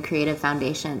the I Am Creative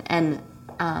Foundation, and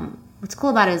what's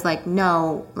cool about it is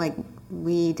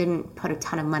we didn't put a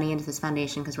ton of money into this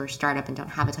foundation because we're a startup and don't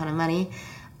have a ton of money,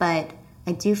 but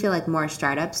I do feel like more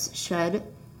startups should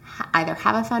either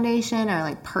have a foundation or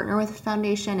like partner with a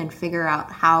foundation and figure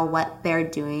out how what they're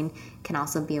doing can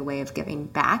also be a way of giving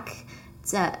back.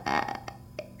 I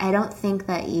don't think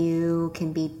that you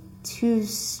can be too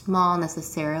small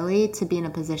necessarily to be in a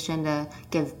position to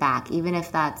give back, even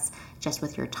if that's just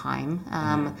with your time.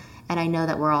 And I know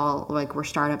that we're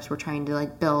startups, we're trying to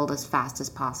like build as fast as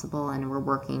possible and we're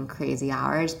working crazy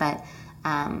hours, but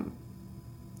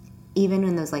even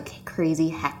in those like crazy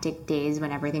hectic days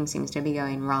when everything seems to be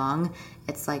going wrong,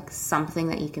 it's like something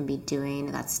that you can be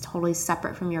doing that's totally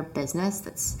separate from your business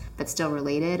that's still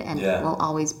related and will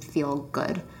always feel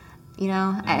good. You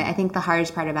know, I think the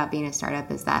hardest part about being a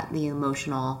startup is that the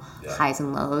emotional highs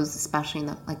and lows, especially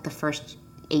in the first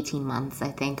 18 months,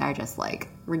 I think are just like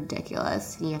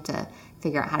ridiculous. You have to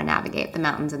figure out how to navigate the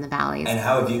mountains and the valleys. And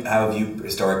how have you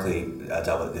historically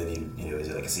dealt with it? Is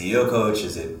it like a CEO coach?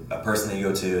 Is it a person that you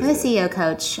go to? I'm a CEO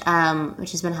coach,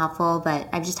 which has been helpful, but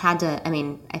I've just had to,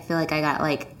 I feel like I got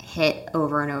like hit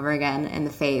over and over again in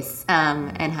the face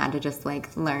and had to just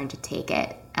like learn to take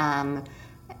it.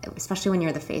 Especially when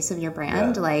you're the face of your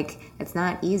brand, like it's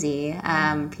not easy.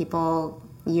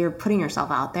 You're putting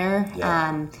yourself out there.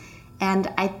 And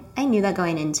I knew that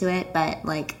going into it, but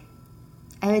like,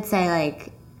 I would say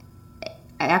like,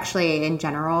 actually in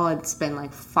general, it's been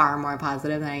like far more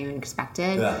positive than I even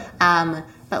expected.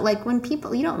 But like when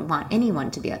you don't want anyone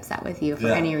to be upset with you for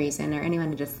any reason or anyone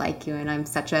to dislike you. And I'm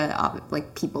such a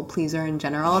like people pleaser in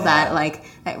general that like,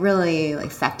 that really like,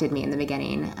 affected me in the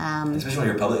beginning. Especially when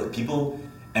you're public, people,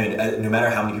 no matter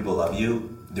how many people love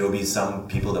you, there will be some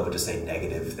people that would just say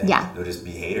negative things. They'll just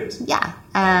be haters. Do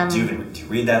you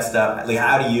read that stuff? Like,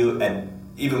 how do you, and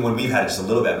even when we've had it just a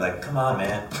little bit, I'm like, come on,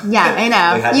 man. Yeah, I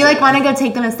know. Like, you like want to go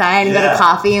take them aside and go to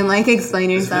coffee and like explain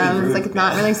yourself. Really rude, it's like it's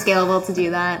not really scalable to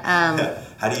do that.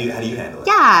 How do you handle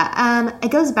it?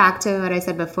 It goes back to what I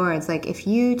said before. It's like if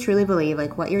you truly believe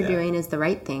like what you're doing is the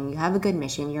right thing, you have a good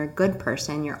mission, you're a good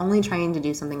person, you're only trying to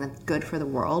do something that's good for the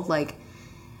world, like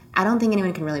I don't think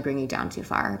anyone can really bring you down too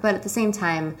far. But at the same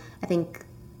time, I think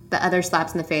the other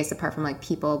slaps in the face, apart from like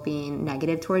people being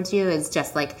negative towards you, is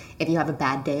just like if you have a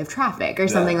bad day of traffic or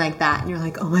something like that, and you're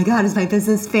like, oh my god, is my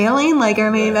business failing? Like, are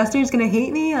my investors going to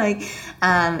hate me? Like,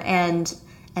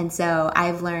 and so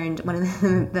I've learned one of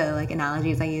the like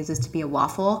analogies I use is to be a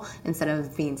waffle instead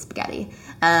of being spaghetti.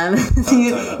 So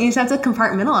you just have to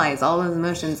compartmentalize all those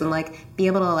emotions and like be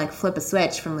able to like flip a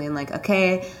switch from being like,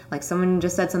 okay, like someone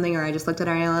just said something or I just looked at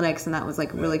our analytics and that was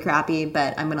like really crappy,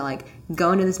 but I'm gonna like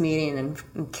go into this meeting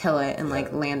and kill it and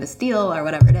like land this deal or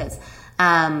whatever it is.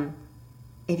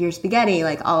 If you're spaghetti,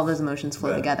 like all of those emotions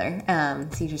flow together.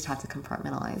 So you just have to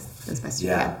compartmentalize as best you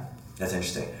can. That's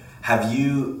interesting. Have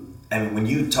you? When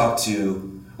you talk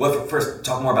to, first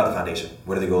talk more about the foundation.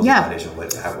 What are the goals of the foundation?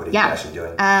 What are you actually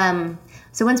doing?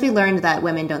 So once we learned that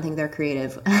women don't think they're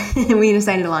creative, we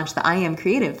decided to launch the I Am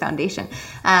Creative Foundation.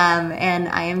 And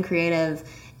I Am Creative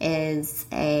is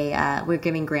we're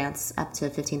giving grants up to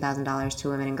 $15,000 to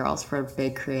women and girls for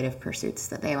big creative pursuits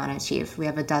that they want to achieve. We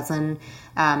have a dozen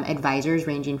advisors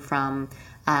ranging from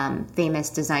famous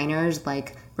designers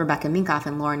like Rebecca Minkoff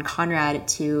and Lauren Conrad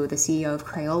to the CEO of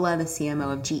Crayola, the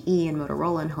CMO of GE and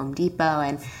Motorola and Home Depot,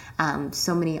 and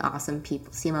so many awesome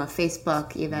people, CMO of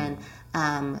Facebook even,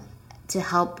 to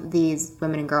help these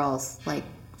women and girls like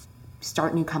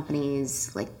start new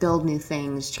companies, like build new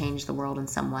things, change the world in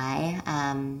some way,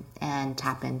 and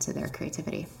tap into their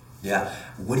creativity. Yeah.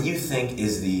 What do you think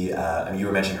is the, you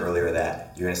were mentioning earlier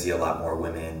that you're going to see a lot more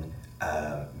women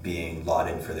being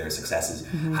lauded for their successes.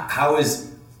 Mm-hmm. How is,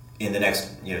 in the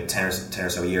next 10 or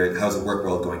so years, how is the work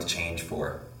world going to change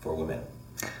for women?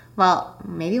 Well,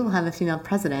 maybe we'll have a female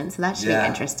president, so that should be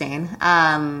interesting.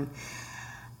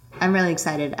 I'm really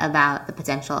excited about the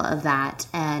potential of that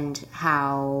and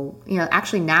how,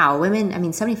 actually now women,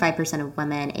 75% of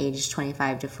women aged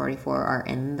 25 to 44 are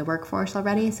in the workforce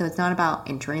already. So it's not about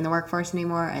entering the workforce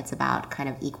anymore. It's about kind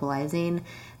of equalizing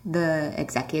the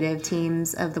executive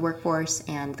teams of the workforce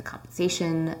and the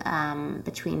compensation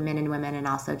between men and women, and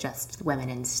also just women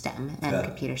in STEM and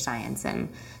computer science and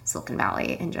Silicon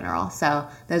Valley in general. So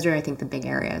those are, I think, the big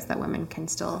areas that women can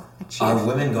still achieve. Are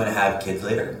women going to have kids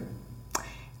later?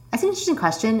 That's an interesting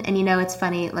question. And, it's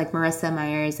funny, like Marissa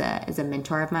Myers is a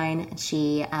mentor of mine.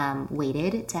 She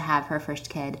waited to have her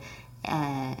first kid.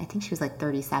 I think she was like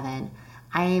 37.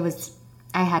 I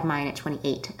had mine at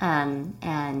 28.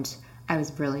 And I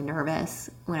was really nervous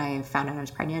when I found out I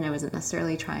was pregnant. I wasn't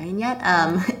necessarily trying yet.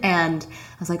 And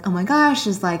I was like, oh my gosh,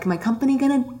 is like my company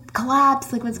going to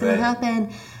collapse? Like what's going to happen?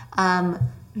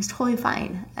 It was totally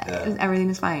fine. Everything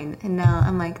was fine. And now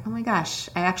I'm like, oh my gosh,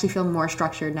 I actually feel more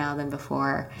structured now than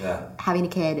before. Yeah. Having a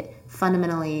kid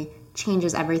fundamentally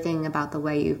changes everything about the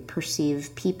way you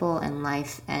perceive people and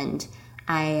life. And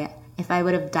if I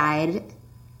would have died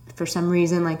for some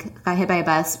reason, like got hit by a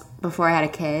bus before I had a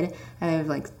kid, I would have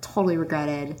like totally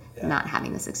regretted not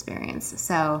having this experience.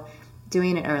 So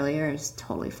doing it earlier is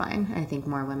totally fine. I think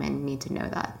more women need to know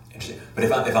that. Interesting. But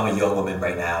if I'm a young woman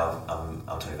right now, I'm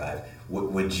 25.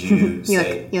 Would you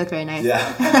say you look very nice?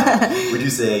 Yeah. Would you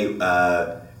say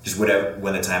just whatever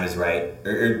when the time is right,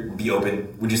 or be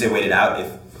open? Would you say wait it out if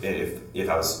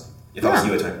I was you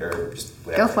at 20, or just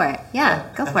whatever? Go for it. Yeah,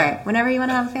 go for it. Whenever you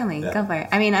want to have a family, go for it.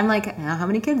 I'm like, how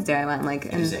many kids do I want? Like,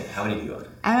 Interesting. How many do you want?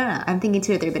 I don't know. I'm thinking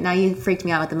 2 or 3, but now you freaked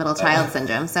me out with the middle child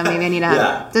syndrome. So maybe I need to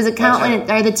have. Does it count when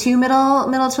are the 2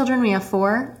 middle children? We have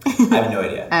 4. I have no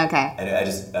idea. Okay. I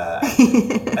just I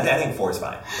think 4 is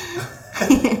fine.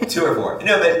 2 or 4.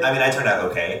 No, but I turned out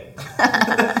okay.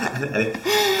 I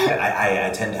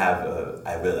tend to have.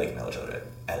 I really like middle children.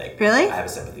 Really? I have a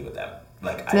sympathy with them.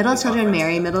 Like middle children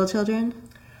marry middle children.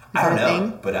 I don't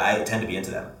know, but I tend to be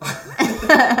into them.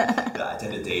 I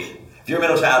tend to date. If you're a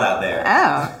middle child out there.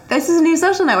 Oh, this is a new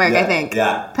social network, I think.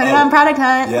 Yeah. Put it on Product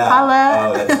Hunt. Yeah.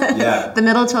 Holla. Oh, The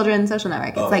Middle Children Social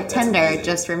Network. It's like Tinder, amazing.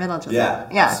 just for middle children.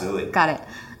 Yeah, absolutely. Got it.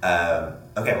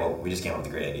 Okay, well, we just came up with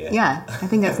a great idea. Yeah, I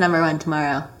think that's number 1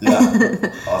 tomorrow.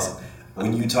 Yeah, awesome.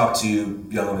 When you talk to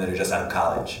young women that are just out of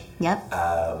college, Yep.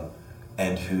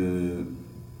 And who,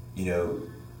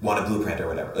 want a blueprint or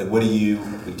whatever, like, do you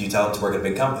tell them to work at a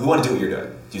big company? Who want to do what you're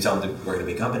doing? Do you tell them to work at a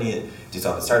big company? Do you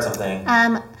tell them to start something?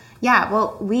 Yeah,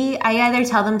 well, I either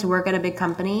tell them to work at a big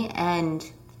company and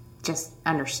just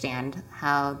understand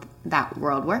how that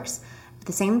world works. At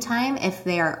the same time, if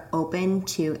they are open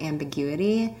to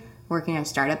ambiguity, working at a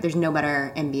startup, there's no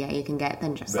better MBA you can get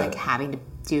than just like having to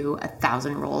do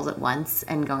 1,000 roles at once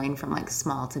and going from like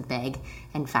small to big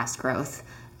and fast growth.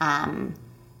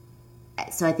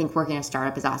 So I think working at a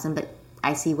startup is awesome, but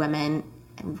I see women,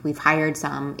 we've hired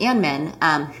some, and men,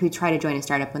 who try to join a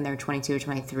startup when they're 22 or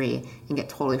 23 and get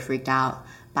totally freaked out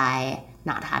by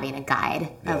not having a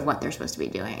guide of what they're supposed to be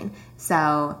doing.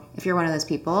 So if you're one of those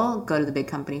people, go to the big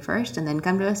company first and then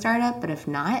come to a startup. But if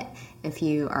not, if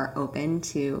you are open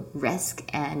to risk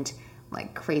and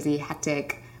like crazy,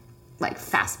 hectic, like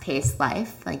fast-paced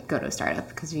life, like go to a startup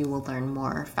because you will learn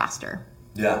more faster.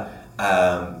 Yeah.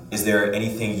 Is there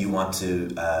anything you want to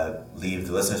leave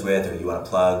the listeners with, or you want to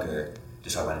plug, or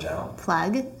just talk about in general?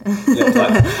 Plug? Yeah,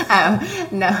 plug.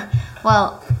 No.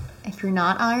 Well, if you're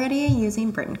not already using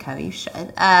Brit & Co, you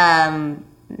should. I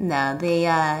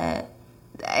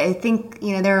think,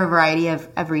 there are a variety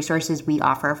of resources we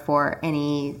offer for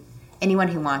anyone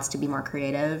who wants to be more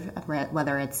creative,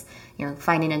 whether it's,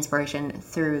 finding inspiration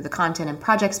through the content and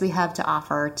projects we have to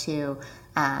offer, to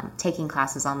taking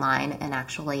classes online and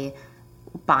actually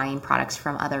buying products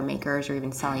from other makers, or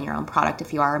even selling your own product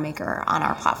if you are a maker on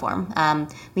our platform.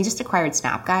 We just acquired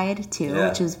SnapGuide too,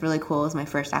 which is really cool. It's my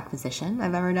first acquisition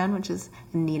I've ever done, which is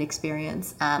a neat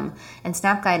experience. And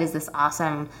SnapGuide is this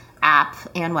awesome app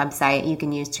and website you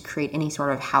can use to create any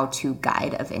sort of how-to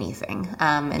guide of anything.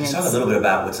 And just talk a little bit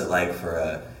about what's it like for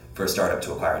a startup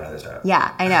to acquire another startup.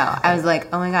 Yeah, I know. I was like,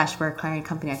 oh my gosh, we're acquiring a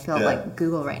company. I feel like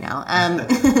Google right now.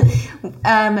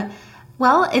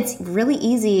 Well, it's really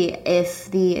easy if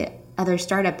the other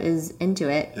startup is into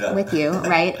it with you,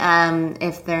 right?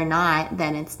 If they're not,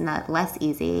 then it's not less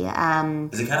easy. Is it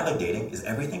kind of like dating? Is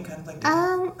everything kind of like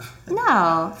dating?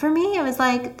 No. For me, it was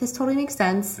like, this totally makes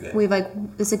sense. Okay.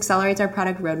 This accelerates our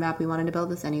product roadmap. We wanted to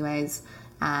build this anyways.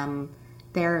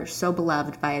 They're so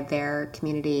beloved by their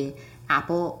community.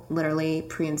 Apple literally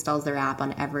pre-installs their app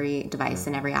on every device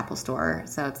in every Apple store.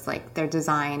 So it's like their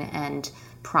design and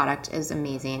product is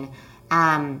amazing.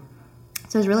 So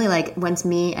it's really like once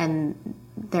me and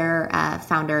their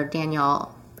founder,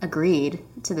 Daniel, agreed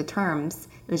to the terms.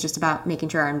 It was just about making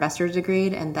sure our investors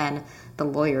agreed, and then the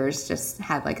lawyers just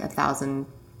had like 1,000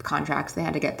 contracts they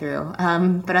had to get through.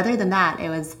 But other than that, it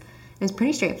was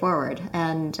pretty straightforward.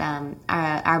 And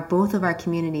both of our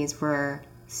communities were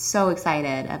so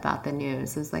excited about the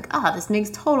news. It was like, oh, this makes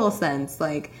total sense.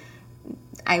 Like,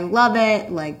 I love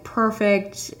it. Like,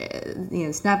 perfect.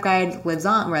 SnapGuide lives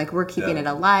on. We're keeping it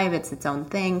alive. It's its own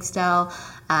thing still.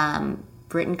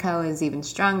 Brit & Co. is even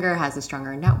stronger, has a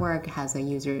stronger network, has a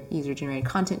user-generated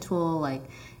content tool. Like,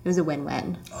 it was a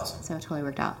win-win. Awesome. So it totally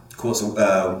worked out. Cool. So,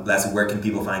 lastly, where can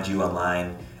people find you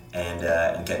online and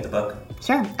get the book?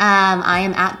 Sure. I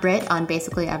am at Brit on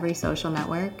basically every social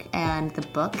network, and the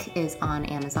book is on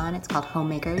Amazon. It's called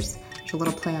Homemakers. There's a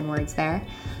little play on words there.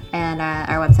 And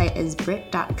our website is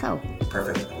brit.co.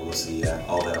 Perfect. We'll see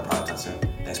all that on Product Hunt soon.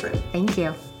 Thanks, Brit. Thank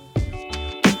you.